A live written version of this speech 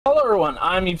everyone,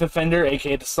 I'm Ethan Fender,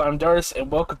 aka the Slime Dars, and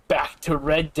welcome back to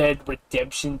Red Dead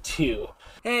Redemption 2.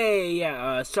 Hey,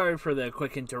 yeah, sorry for the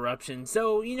quick interruption.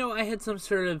 So, I had some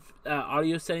sort of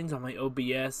audio settings on my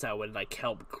OBS that would,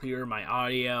 help clear my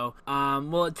audio.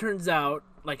 Well, it turns out,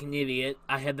 like an idiot,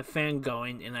 I had the fan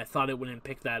going, and I thought it wouldn't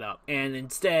pick that up. And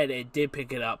instead, it did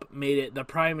pick it up, made it the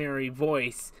primary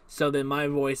voice, so then my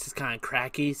voice is kind of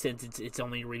cracky, since it's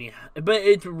only reading... But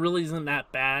it really isn't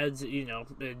that bad,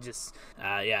 it just...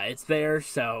 yeah, it's there,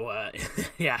 so,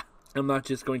 yeah. I'm not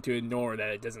just going to ignore that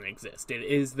it doesn't exist. It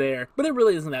is there, but it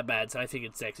really isn't that bad, so I think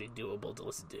it's actually doable to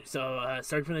listen to. So,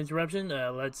 sorry for the interruption.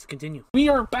 Let's continue. We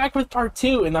are back with part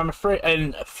 2, and I'm afraid,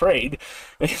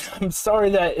 I'm sorry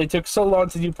that it took so long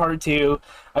to do part 2.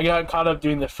 I got caught up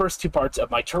doing the first 2 parts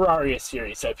of my Terraria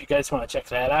series, so if you guys want to check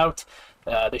that out,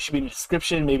 they should be in the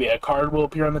description. Maybe a card will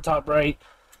appear on the top right.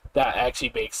 That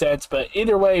actually makes sense, but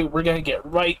either way, we're going to get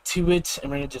right to it,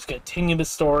 and we're going to just continue the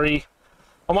story.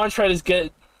 I want to try to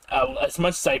get as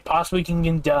much as I possibly can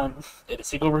get done in a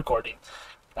single recording.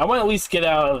 I want to at least get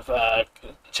out of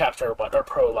chapter 1, or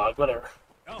prologue, whatever.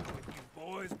 Oh, with you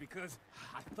boys, because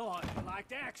I thought you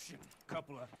liked action. A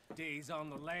couple of days on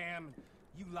the lam, and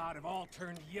you lot have all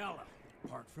turned yellow.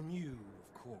 Apart from you,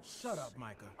 of course. Shut up,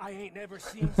 Micah. I ain't never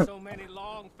seen so many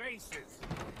long faces.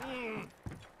 I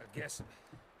guess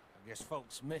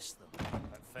folks miss them.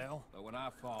 That fell, but when I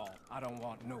fall, I don't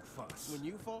want no fuss. When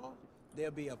you fall,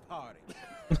 there'll be a party.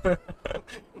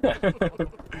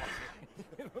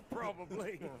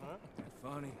 Probably.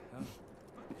 Funny, huh?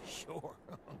 Sure.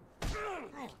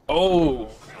 Oh.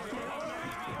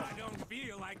 I don't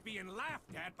feel like being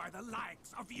laughed at by the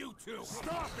likes of you two.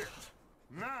 Stop it!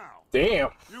 Now! Damn.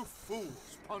 You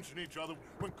fools punching each other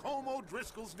when Como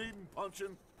Driscoll's needing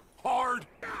punching hard.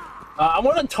 I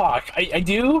want to talk. I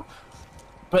do,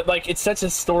 but it's such a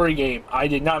story game. I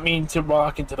did not mean to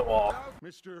walk into the wall.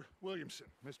 Mr. Williamson,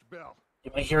 Mr. Bell. You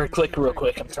might hear a click real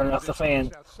quick. I'm turning off the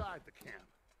fan. Outside the camp.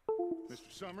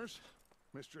 Mr. Summers,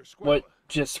 Mr. Escuela. What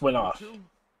just went off?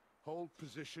 Hold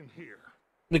position here.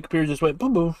 The computer just went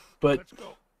boo-boo, but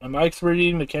my mic's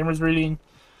reading, the camera's reading.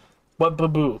 What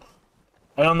boo-boo?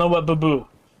 I don't know what boo-boo.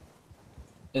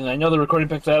 And I know the recording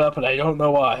picked that up, but I don't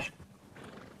know why.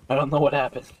 I don't know what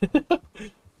happened.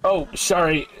 Oh,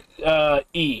 sorry.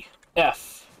 E.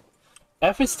 F.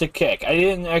 F is to kick. I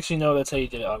didn't actually know that's how you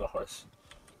did it on a horse.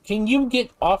 Can you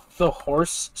get off the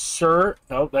horse, sir?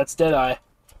 No, that's Deadeye.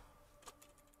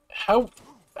 How?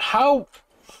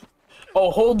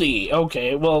 Oh, hold E.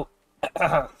 Okay, well...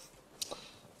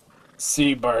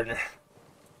 C. Barter.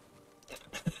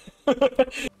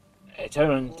 I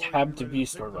haven't tabbed to view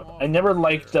stored weapon. I never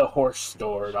liked the horse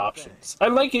stored options. I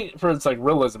like it for its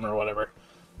realism or whatever.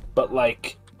 But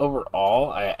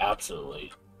overall, I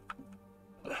absolutely...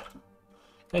 Can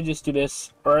I just do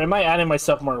this? Or am I adding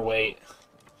myself more weight?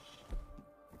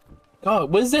 Oh,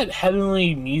 what is that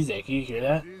heavenly music? You hear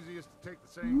that?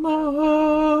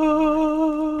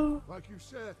 Like you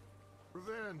said,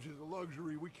 revenge is a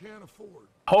luxury we can't afford.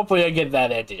 Hopefully I get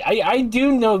that ending. I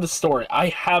do know the story. I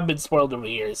have been spoiled over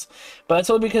the years. But that's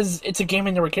only because it's a game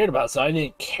I never cared about, so I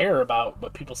didn't care about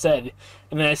what people said.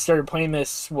 And then I started playing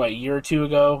this, a year or 2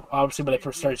 ago, obviously when I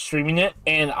first started streaming it,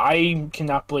 and I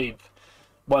cannot believe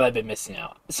what I've been missing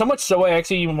out. So much so I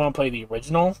actually even want to play the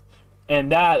original,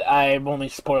 and that I'm only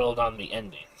spoiled on the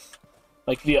ending.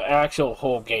 The actual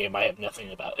whole game, I have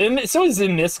nothing about. And so is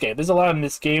in this game. There's a lot in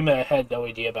this game that I had no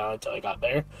idea about until I got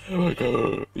there.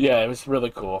 Yeah, it was really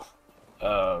cool.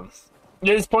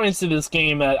 There's points to this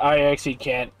game that I actually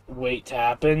can't wait to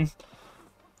happen.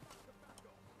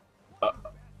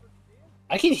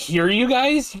 I can hear you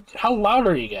guys? How loud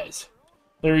are you guys?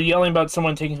 They're yelling about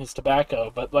someone taking his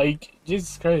tobacco, but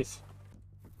Jesus Christ.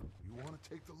 You want to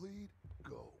take the lead?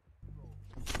 Go.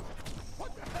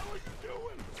 What the hell are you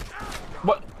doing?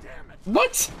 What? Damn it.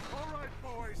 What? All right,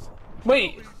 boys.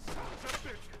 Wait.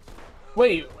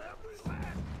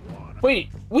 Wait.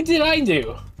 What did I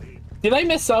do? Did I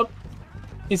mess up?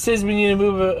 It says we need to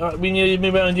move. We need to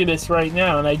move on and do this right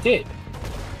now, and I did.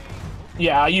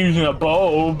 Yeah, using a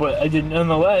bow, but I did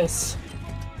nonetheless.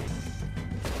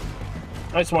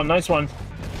 Nice one, nice one.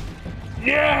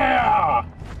 Yeah!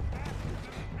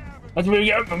 That's what we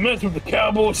got to mess with the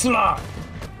Cowboy slime.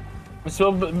 This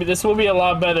will be a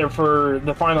lot better for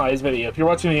the finalized video. If you're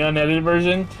watching the unedited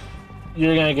version,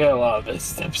 you're gonna get a lot of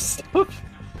this type of stuff.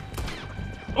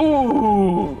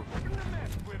 Ooh!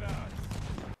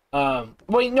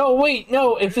 Wait,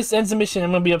 no! If this ends the mission,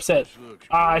 I'm gonna be upset.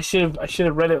 I should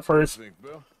have read it first.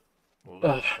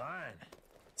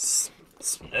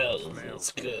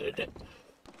 Smells good.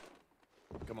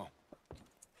 Come on.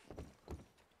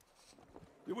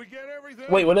 Did we get everything?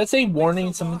 Wait, would that say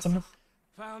warning something?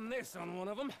 Found this on one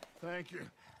of them. Thank you.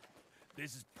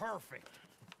 This is perfect.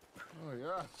 Oh,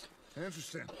 yeah.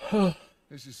 Interesting.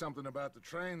 This is something about the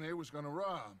train they was gonna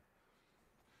rob.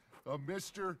 A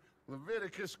Mr.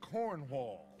 Leviticus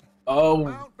Cornwall.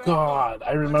 Oh, God.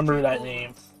 I remember that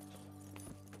name.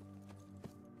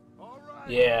 All right,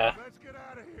 Yeah. let's get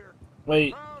out of here.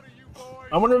 Wait. Proud of you boys.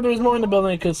 I wonder if there's more in the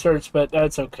building I could search, but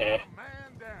that's okay. Man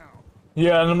down.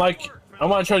 Yeah, and I'm like, I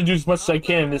want to try to do as much as I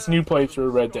can in this new playthrough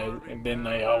of Red Dead, and then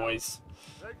I always...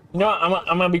 You know what,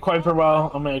 I'm gonna be quiet for a while.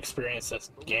 I'm gonna experience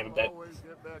this game a bit. Always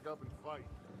get back up and fight.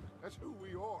 That's who we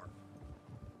are.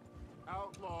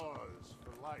 Outlaws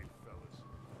for life, fellas.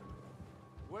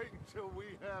 Wait until we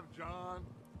have John,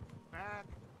 Mac,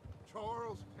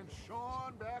 Charles, and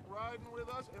Sean back riding with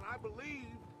us, and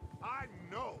I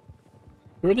know.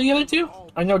 Who are the other two?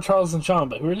 I know Charles and Sean,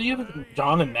 but who are the other?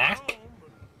 John and Mac?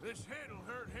 This hit'll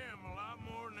hurt him a lot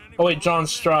more than anyone. Oh wait, John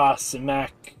Strauss and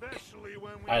Mac. Especially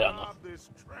when we I don't know. rob this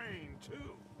train,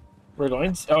 too. We're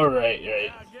going to... Oh, right.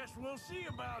 I guess we'll see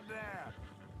about that.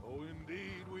 Oh,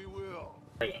 indeed we will.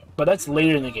 There we go. But that's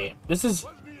later in the game. This is...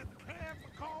 Wasn't he at the camp,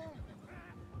 McComb?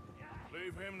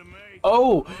 Leave him to me.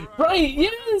 Oh, right.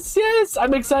 Yes, yes.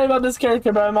 I'm excited about this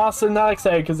character, but I'm also not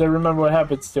excited because I remember what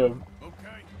happens to him. Okay,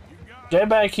 you got it. Get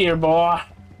back here, boy.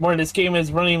 More, this game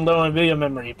is running low on video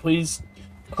memory. Please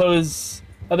close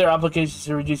other applications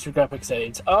to reduce your graphic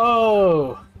settings.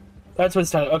 Oh, that's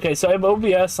what's done. Okay, so I have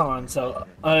OBS on, so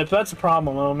if that's a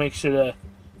problem, I'll make sure to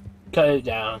cut it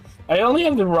down. I only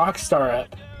have the Rockstar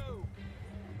app.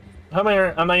 How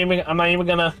am I even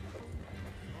gonna?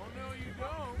 Oh no, you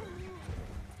don't.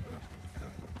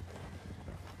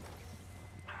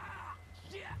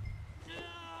 Shit!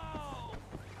 No!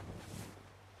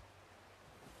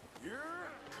 You're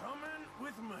coming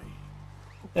with me.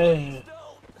 Eh.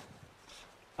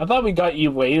 I thought we got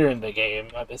you later in the game,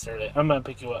 not this early. I'm gonna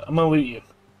pick you up. I'm gonna loot you.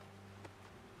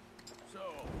 So,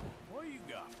 what you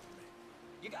got for me?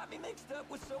 You got me mixed up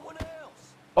with someone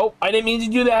else. Oh, I didn't mean to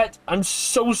do that. I'm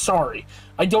so sorry.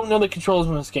 I don't know the controls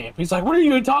in this game. He's like, what are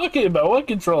you talking about? What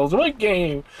controls? What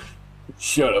game?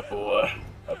 Shut up, boy.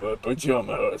 I'm gonna put you on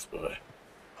my horse, boy.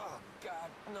 Oh, God,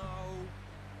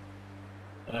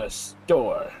 no.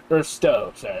 Store. Or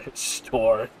stove, sorry.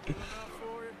 Store. Enough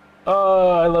for you? Oh,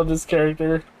 I love this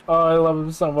character. Oh, I love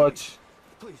him so much.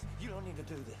 Please, you don't need to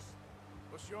do this.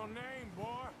 What's your name, boy?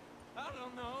 I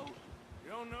don't know. You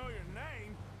don't know your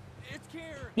name? It's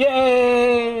Kieran.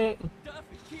 Yay!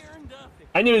 Duffy. Kieran Duffy.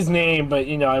 I knew his name, but,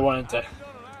 you know, I wanted to... I ain't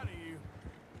gonna lie to you.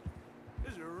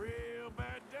 This is a real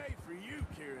bad day for you,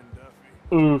 Kieran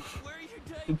Duffy. Oof. Where are you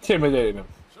taking? Intimidating him.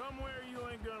 Somewhere you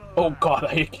ain't gonna Oh, like. God,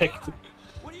 I kicked him.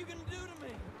 What are you gonna do to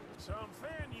me?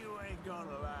 Something you ain't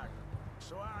gonna like.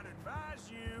 So I'd advise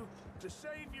you to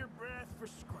save your breath for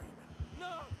screaming.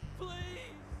 No, please.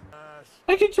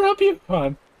 I can drop you. Come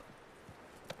on.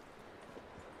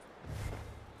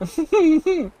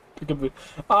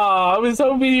 Aw, I was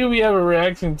hoping you'd have a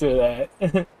reaction to that.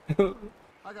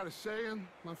 I got a saying,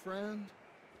 my friend.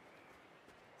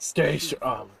 Stay Shoot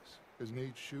strong. fellas as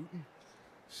need shooting,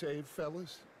 save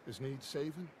fellas as need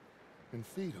saving, and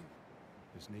feed 'em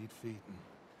as need feeding.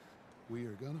 We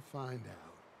are gonna find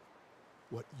out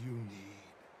what you need.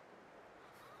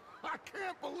 I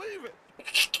can't believe it!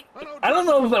 I don't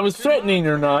know if that was threatening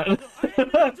or not. You're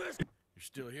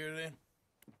still here then?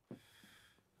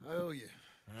 I owe you.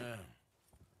 Yeah.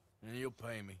 And you'll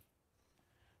pay me.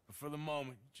 But for the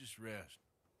moment, just rest.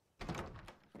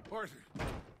 Arthur,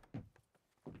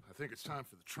 I think it's time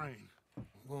for the train.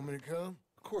 Want me to come?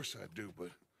 Of course I do, but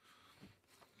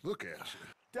look at you.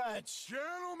 Dutch.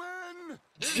 Gentlemen!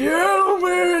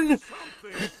 Gentlemen!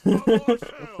 Something of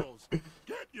ourselves.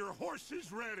 Get your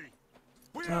horses ready.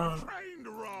 We have a train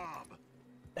to rob.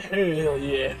 Hell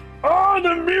yeah. Oh,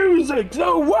 the music!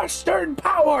 The Western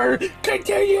power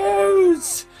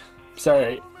continues!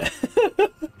 Sorry. To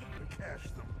catch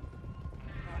them.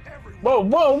 Everyone Whoa,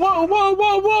 whoa, whoa, whoa,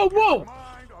 whoa, whoa, whoa!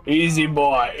 mind on the Easy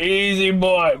boy, easy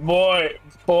boy, boy.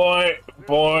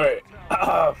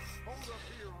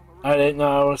 I didn't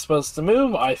know I was supposed to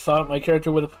move. I thought my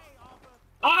character would have...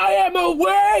 I am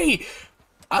away!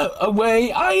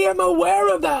 Away, I am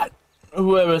aware of that!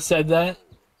 Whoever said that.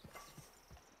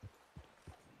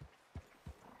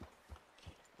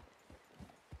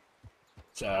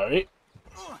 Sorry.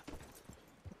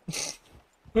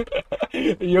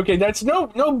 You okay? That's no,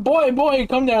 boy,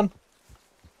 calm down.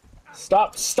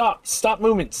 Stop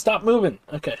moving.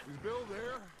 Okay. Is Bill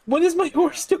there? What is my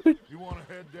horse doing? You want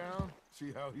to head down?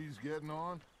 See how he's getting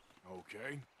on?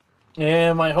 Okay.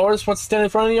 And my horse wants to stand in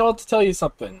front of you all to tell you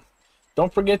something.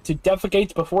 Don't forget to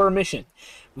defecate before a mission.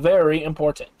 Very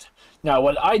important. Now,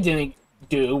 what I didn't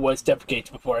do was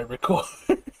defecate before I record.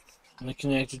 I'm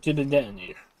connected to the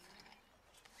detonator.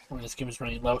 Oh, this game is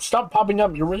running low. Stop popping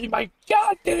up. You're really my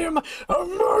goddamn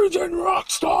amazing rock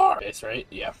star. That's right.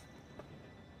 Yeah.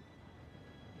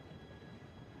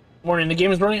 Warning, the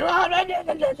game is running.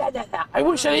 I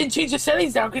wish I didn't change the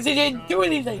settings down because it didn't do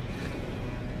anything.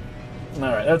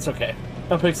 Alright, that's okay.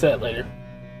 I'll fix that later.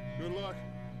 Good luck.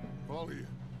 Follow you.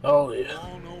 Oh, You yeah.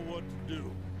 all know what to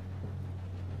do.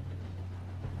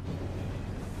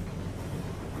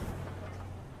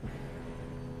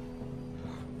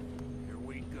 Here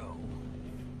we go.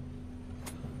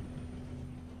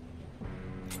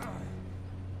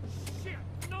 Shit!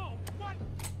 No! What?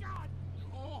 God!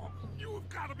 Oh, you have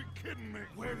got to be kidding me.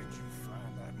 Where did you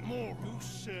find that moron? You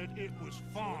said it was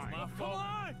fine. Come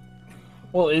on!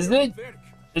 Well, is it? Pathetic.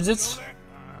 Is You it? know that?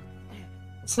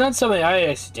 It's not something I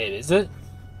actually did, is it?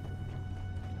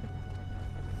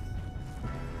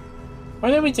 Why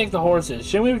didn't we take the horses?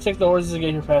 Shouldn't we take the horses and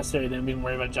get here faster and then we can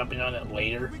worry about jumping on it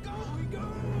later?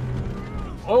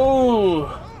 Oh!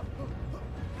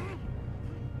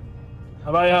 How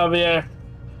about you, Javier?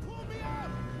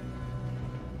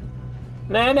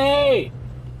 Lenny!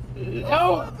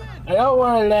 No! I don't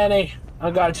want Lenny. I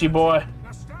got you, boy.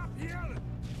 Now stop yelling!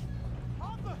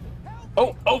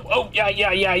 Oh, yeah.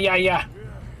 Yeah, you're okay.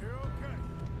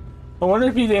 I wonder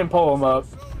if he didn't pull him up.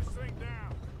 Slow this thing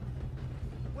down.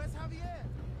 Where's Javier?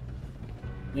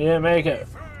 You didn't make it.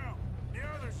 Fell. The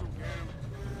others will get him.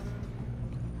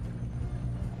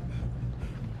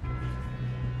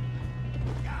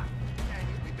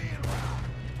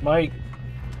 Mike,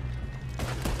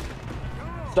 Come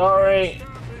on, sorry. stop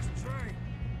this train.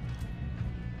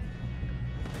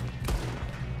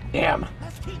 Damn.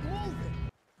 Let's keep moving.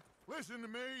 Listen to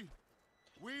me.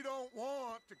 We don't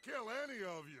want to kill any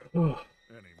of you.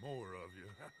 Any more of you.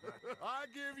 I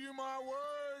give you my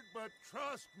word, but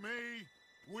trust me,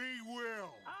 we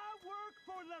will. I work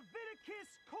for Leviticus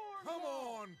Corps. Come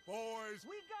on, boys.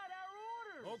 We got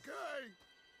our orders. Okay.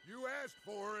 You asked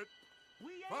for it.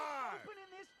 We ain't 5,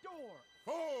 opening this door.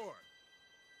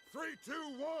 4,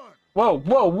 3, 2, 1.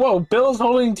 Whoa. Bill's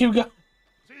holding two guns.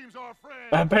 Seems our friend.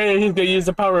 Apparently he's gonna use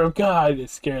the power of God to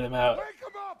scare them out. Wake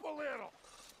him up a little.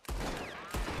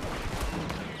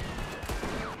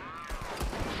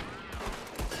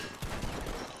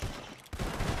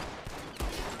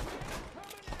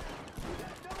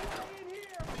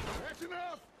 That's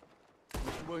enough.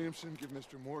 Mr. Williamson, give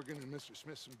Mr. Morgan and Mr.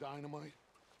 Smith some dynamite.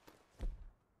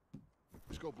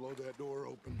 Just go blow that door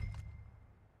open.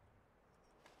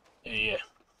 Yeah.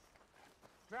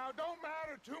 Now, don't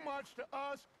matter too much to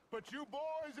us, but you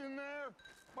boys in there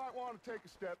might want to take a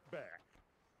step back.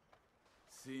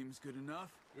 Seems good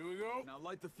enough. Here we go. Now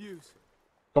light the fuse.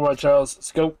 Come on, Charles.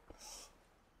 Let's go.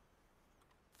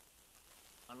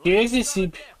 Unless You actually got a see-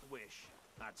 death wish.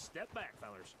 I'd step back,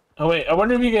 fellers. Oh wait, I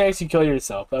wonder if you can actually kill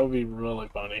yourself. That would be really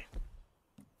funny.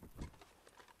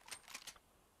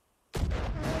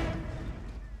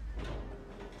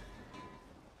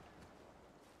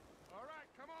 All right,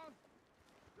 come on.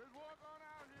 Just walk on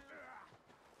out here.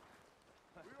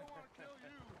 We don't want to kill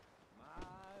you.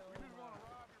 We just want to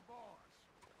rob your boss.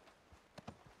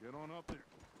 Get on up there.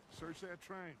 Search that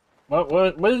train.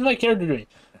 What is my character doing?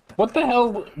 What the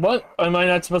hell? What am I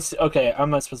not supposed to? Okay, I'm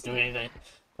not supposed to do anything.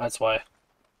 That's why.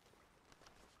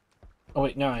 Oh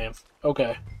wait, now I am.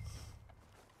 Okay.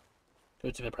 Go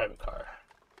to the private car.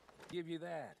 Give you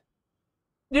that.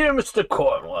 Dear Mr.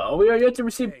 Cornwell, we are yet to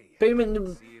receive Hey, payment.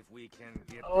 see if we can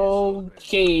get this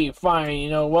Okay, fine. You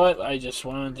know what? I just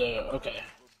wanted to. Okay.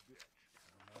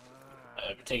 I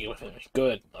have to take it with me.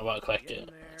 Good. I want to collect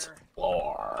it.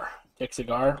 Explore. Take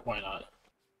cigar? Why not?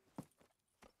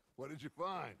 What did you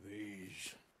find?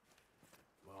 These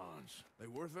bonds. They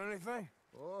worth anything?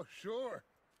 Oh, sure.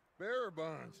 Bearer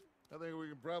bonds. I think we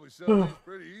can probably sell these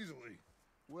pretty easily.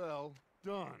 Well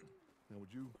done. Now,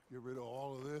 would you get rid of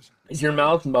all of this? Is your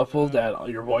mouth muffled at all?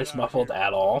 Your voice muffled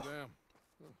at all? Damn.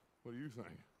 What do you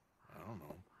think? I don't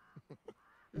know.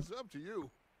 It's up to you.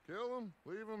 Kill them,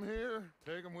 leave them here,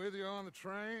 take them with you on the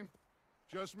train.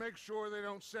 Just make sure they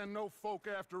don't send no folk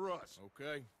after us.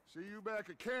 Okay. See you back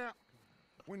at camp.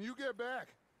 When you get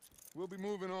back, we'll be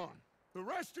moving on. The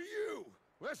rest of you,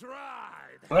 let's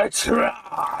ride! Let's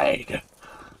ride!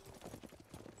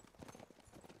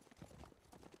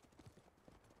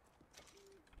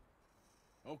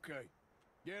 Okay.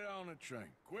 Get on the train.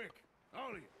 Quick.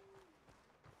 All of you.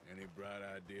 Any bright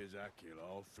ideas, I kill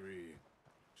all three.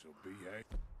 So behave.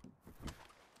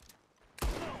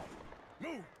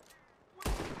 Move!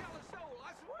 We'll tell a soul,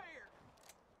 I swear.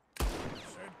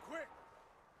 Said quick.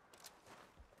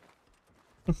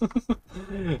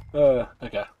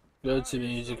 Okay. Go to the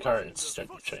music cart and start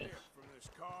the train. From this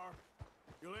car,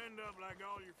 you'll end up like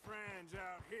all your friends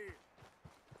out here.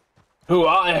 Who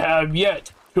I have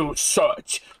yet to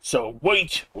search. So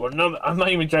wait for another. I'm not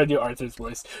even trying to do Arthur's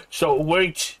voice. So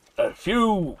wait a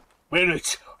few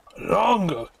minutes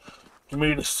longer for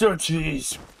me to search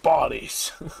these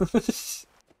bodies.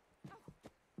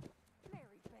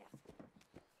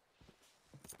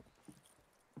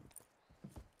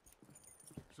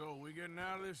 So, we getting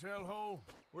out of this hellhole?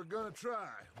 We're gonna try.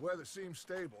 Weather seems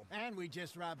stable. And we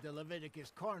just robbed the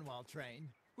Leviticus Cornwall train.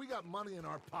 We got money in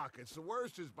our pockets. The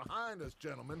worst is behind us,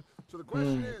 gentlemen. So the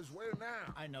question is, where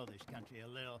now? I know this country a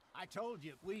little. I told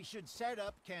you, we should set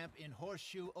up camp in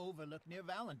Horseshoe Overlook near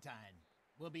Valentine.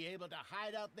 We'll be able to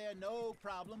hide out there no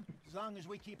problem, as long as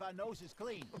we keep our noses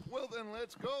clean. Well, then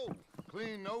let's go.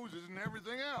 Clean noses and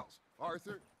everything else.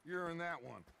 Arthur, you're in that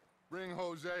one. Bring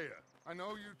Hosea. I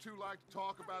know you two like to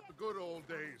talk about the good old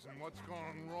days and what's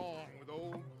gone wrong with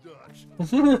old Dutch.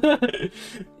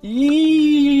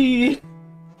 Yee!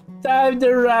 Time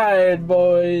to ride,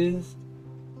 boys.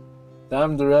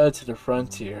 Time to ride to the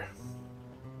frontier.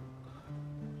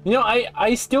 You know,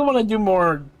 I still want to do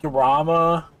more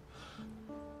drama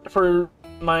for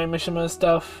my Mishima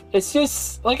stuff. It's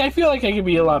just, like, I feel like I could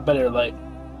be a lot better, like...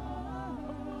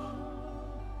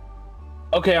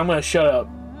 Okay, I'm gonna shut up.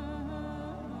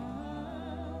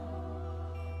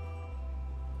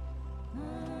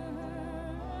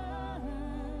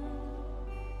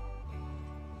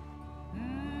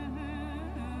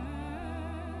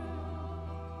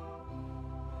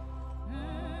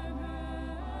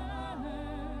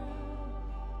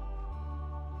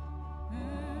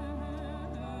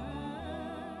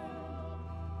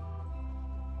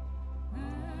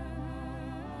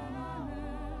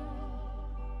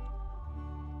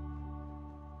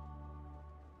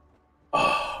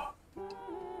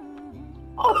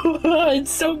 Oh,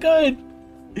 it's so good.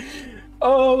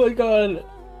 Oh my god.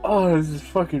 Oh, this is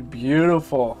fucking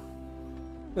beautiful.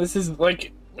 This is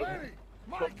like... Lenny!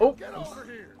 Mike, Oh. get over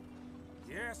here!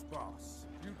 Yes, boss.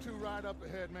 You two ride up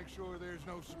ahead, make sure there's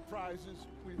no surprises.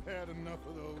 We've had enough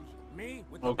of those. Me?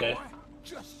 With Okay. the boy?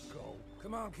 Just go.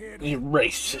 Come on, kid. You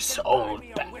racist old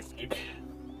bastard.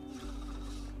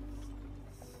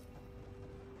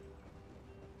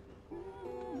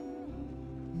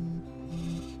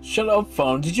 Shut up,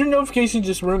 phone. Did your notification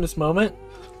just ruin this moment?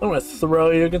 I'm gonna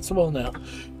throw you against the wall now.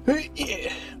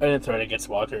 Yeah. I didn't throw it against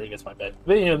the wall, I threw it against my bed.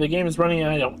 But, you know, the game is running and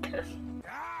I don't care.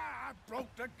 Ah, I broke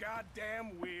the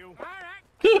goddamn wheel.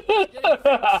 We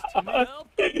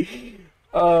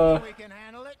can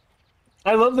handle it.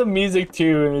 I love the music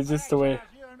too, and it's just the way. Charles,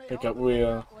 you and me Pick up hold the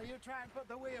wheel. Will you try and put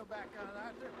the wheel back on,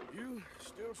 Arthur? You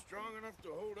still strong enough to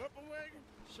hold up a wagon?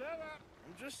 Shut up.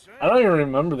 I'm just saying. I don't even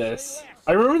remember this.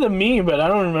 I remember the meme, but I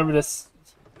don't remember this.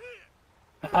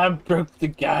 I broke the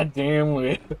goddamn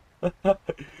wheel.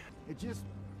 It just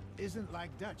isn't like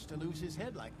Dutch to lose his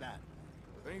head like that.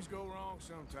 Things go wrong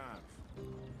sometimes.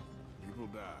 People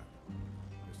die.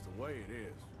 It's the way it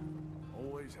is.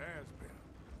 Always has been.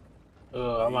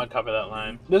 Oh, I'm gonna cover that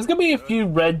line. There's gonna be a few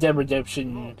Red Dead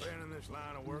Redemption Been in this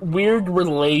line of work weird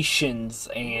relations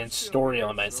and story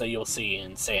elements that you'll see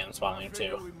in Sam's Volume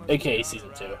 2, aka Season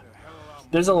 2.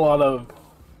 There's a lot of...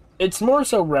 It's more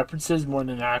so references more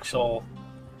than actual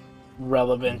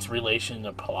relevant relation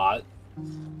to plot.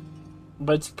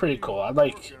 But it's pretty cool. I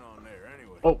like... working on there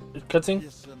anyway. Oh, cutscene?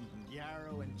 Just some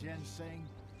yarrow and ginseng.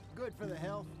 Good for the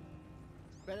health.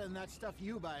 Better than that stuff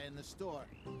you buy in the store.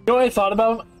 You know what I thought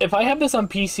about? If I have this on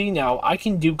PC now, I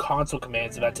can do console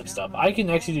commands and that type of stuff. I can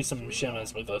actually do some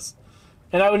Mishimas with this.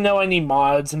 And I would know I need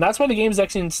mods, and that's why the game is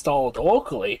actually installed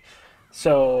locally.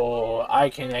 So I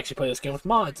can actually play this game with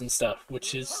mods and stuff,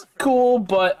 which is cool,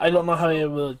 but I don't know how it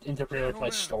will interfere with my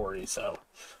story, so...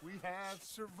 We have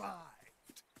survived.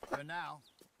 For now,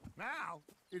 Now,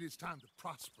 it is time to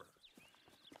prosper.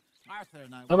 Arthur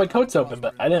and I... Oh, my coat's open,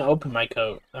 but I didn't open my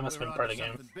coat. That must have been part of the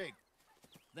game. Big.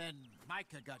 Then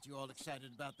Micah got you all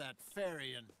excited about that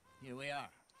ferry, and here we are.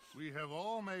 We have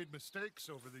all made mistakes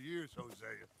over the years,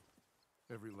 Hosea.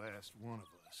 Every last one of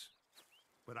us.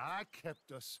 But I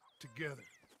kept us together.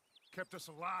 Kept us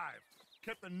alive.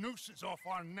 Kept the nooses off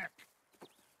our neck.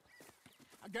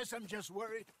 I guess I'm just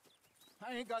worried.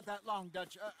 I ain't got that long,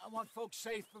 Dutch. I want folks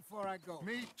safe before I go.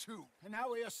 Me too. And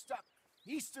now we are stuck,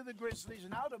 east of the Grizzlies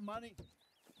and out of money,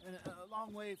 and a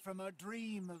long way from our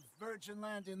dream of virgin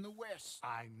land in the west.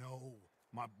 I know,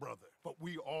 my brother. But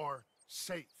we are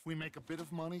safe. We make a bit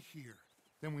of money here.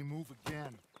 Then we move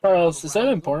again. Charles, is that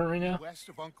important right now? West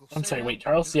of Uncle I'm sorry, Sam. wait,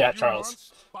 Charles? In a Yeah, few Charles.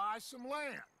 months, buy some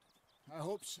land. I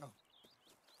hope so.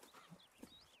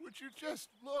 Would you just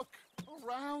look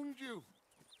around you?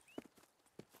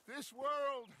 This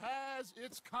world has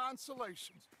its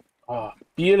consolations. Oh,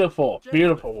 beautiful,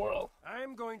 beautiful world.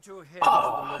 I'm going to head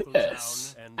Ah, to the local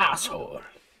yes, town and asshole.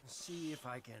 see if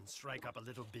I can strike up a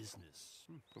little business.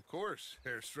 Of course,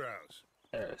 Herr Strauss.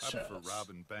 There's I prefer Strauss.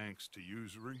 robbing banks to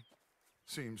usury.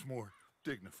 Seems more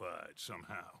dignified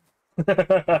somehow.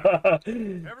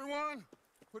 Everyone,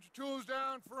 put your tools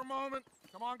down for a moment.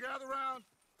 Come on, gather round.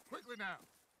 Quickly now.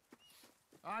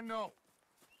 I know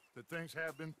that things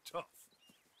have been tough,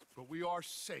 but we are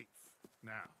safe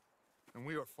now, and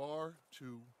we are far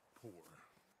too poor.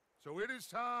 So it is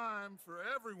time for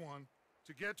everyone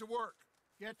to get to work.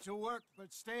 Get to work,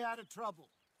 but stay out of trouble.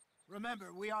 Remember,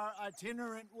 we are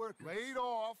itinerant workers. Laid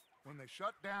off when they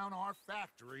shut down our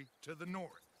factory to the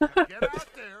north. Now get out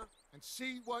there and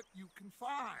see what you can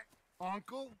find.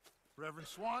 Uncle, Reverend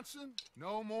Swanson,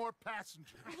 no more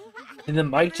passengers. And then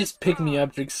Mike just picked me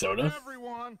up, drink For soda.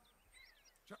 everyone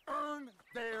to earn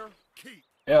their keep.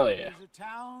 Hell yeah. There's a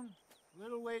town a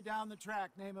little way down the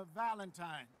track named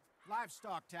Valentine.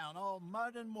 Livestock town, all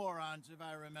mud and morons, if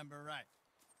I remember right.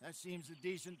 That seems a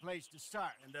decent place to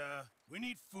start. And, we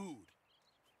need food.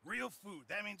 Real food.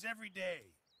 That means every day.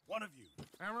 One of you.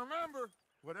 And remember,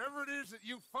 whatever it is that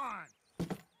you find,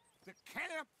 the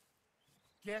camp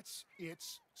gets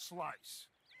its slice.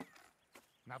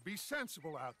 Now be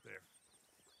sensible out there.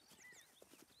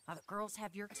 Now the girls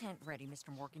have your tent ready, Mr.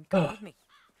 Morgan. Come with me.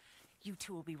 You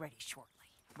two will be ready shortly.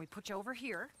 We put you over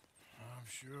here. I'm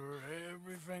sure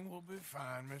everything will be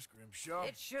fine, Miss Grimshaw.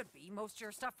 It should be. Most of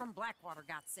your stuff from Blackwater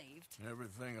got saved.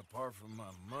 Everything apart from my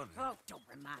money. Oh, don't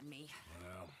remind me.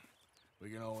 Well, we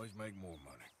can always make more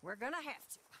money. We're gonna have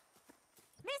to.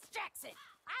 Miss Jackson!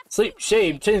 I've Sleep, seen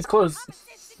shave, shit. change clothes. Common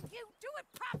sense in you. Do it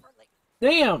properly.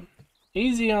 Damn!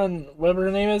 Easy on whatever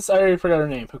her name is. I already forgot her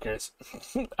name. Who cares?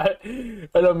 I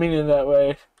don't mean it that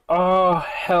way. Oh,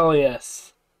 hell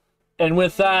yes. And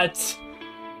with that,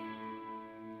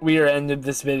 we are ended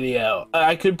this video.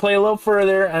 I could play a little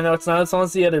further. I know it's not as long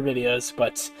as the other videos,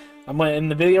 but I'm going to end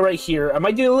the video right here. I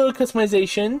might do a little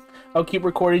customization. I'll keep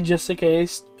recording just in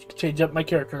case. Change up my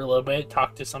character a little bit.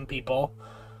 Talk to some people.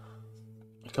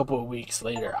 A couple of weeks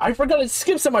later. I forgot to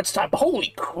skip so much time.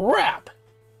 Holy crap!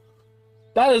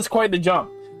 That is quite the jump.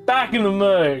 Back in the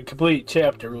mud. Complete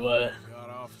chapter 1. Got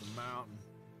off the mountain,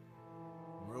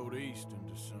 rode east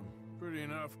into some pretty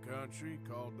enough country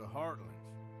called the Heartlands.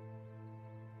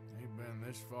 Ain't been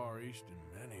this far east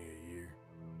in many a year.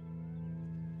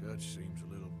 Dutch seems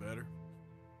a little better.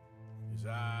 His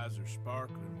eyes are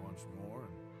sparkling once more,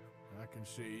 and I can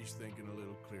see he's thinking a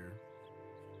little clearer.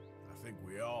 I think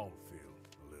we all feel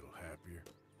a little happier,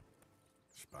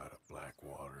 despite of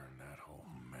Blackwater and that whole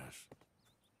mess.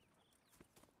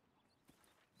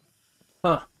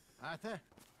 Huh. Arthur?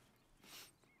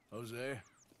 Jose?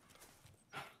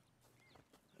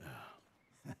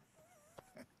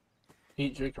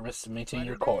 Eat, drink, and rest to maintain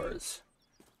your cores.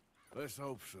 Let's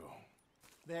hope so.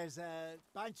 There's a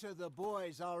bunch of the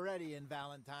boys already in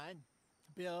Valentine.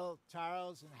 Bill,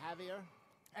 Charles, and Javier.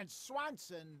 And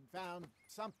Swanson found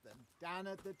something down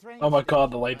at the train Oh my station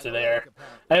god, the lights by are the there. lake,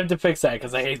 apparently. I have to fix that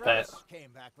because I hate that. Strauss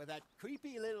came back with that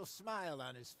creepy little smile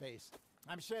on his face.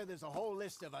 I'm sure there's a whole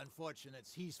list of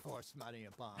unfortunates he's forced money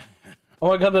upon. Oh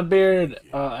my god, the beard.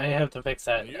 I have to fix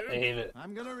that. I hate it.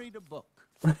 I'm gonna read a book.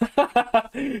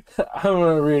 I'm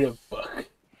gonna read a book.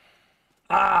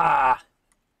 Ah!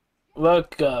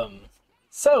 Welcome.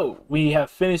 So, we have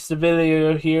finished the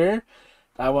video here.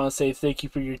 I want to say thank you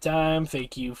for your time.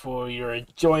 Thank you for your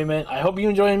enjoyment. I hope you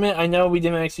enjoyed it. I know we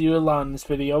didn't actually do a lot in this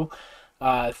video.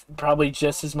 Probably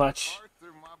just as much.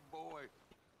 Arthur, my boy,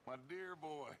 my dear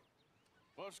boy.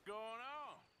 What's going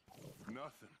on?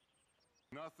 Nothing.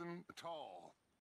 Nothing at all.